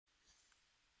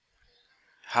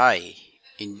Hi,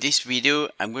 in this video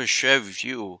I'm going to share with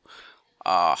you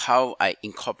how I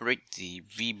incorporate the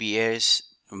VBA's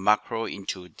macro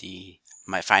into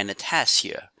my final test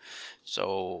here.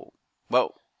 So,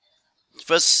 well,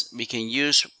 first we can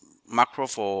use macro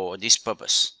for this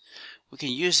purpose. We can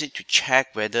use it to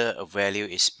check whether a value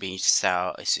is being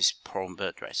styled as is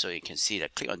prompted, right? So you can see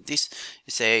that click on this,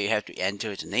 you say you have to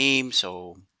enter the name.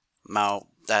 So now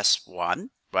that's one,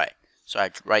 right? So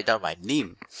I write down my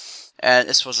name. And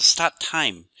as for the start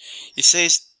time, it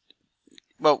says,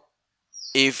 well,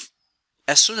 if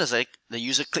as soon as the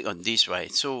user click on this,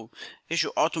 right, so it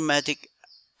should automatic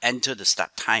enter the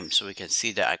start time. So we can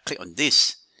see that I click on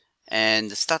this and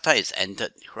the start time is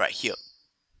entered right here,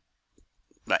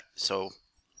 right? So,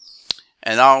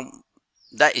 and now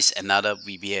that is another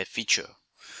VBA feature.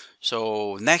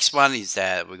 So next one is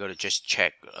that we're going to just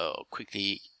check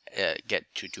quickly, get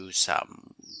to do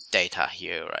some data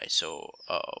here, right? So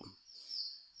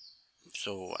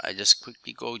I just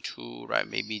quickly go through, right?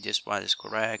 Maybe this one is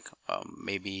correct.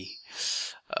 Maybe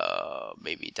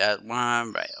that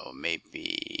one, right? Or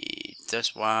maybe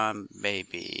this one,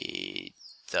 maybe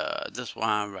this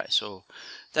one, right? So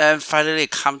then finally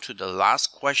come to the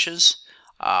last questions.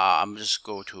 I'm just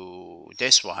go to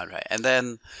this one, right? And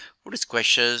then all these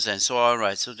questions and so on,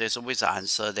 right? So there's always an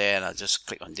answer there, and I'll just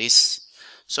click on this.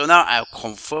 So now I'll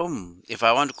confirm. If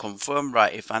I want to confirm,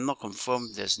 right? If I'm not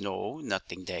confirmed, there's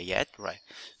nothing there yet, right?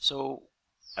 So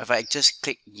if I just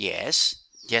click yes,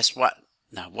 guess what?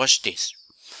 Now watch this.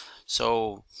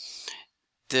 So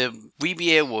the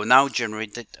VBA will now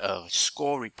generate a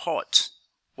score report.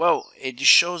 Well, it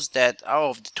shows that out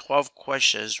of the 12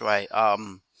 questions, right?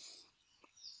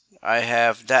 I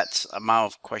have that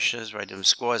amount of questions, right? The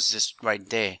score is just right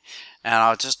there, and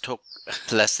I'll just took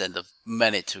less than a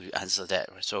minute to answer that.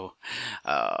 So,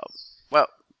 well,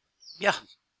 yeah,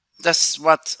 that's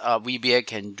what VBA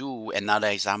can do. Another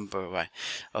example, right?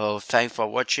 Thanks for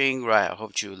watching, right? I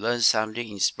hope you learned something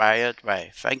inspired,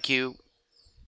 right? Thank you.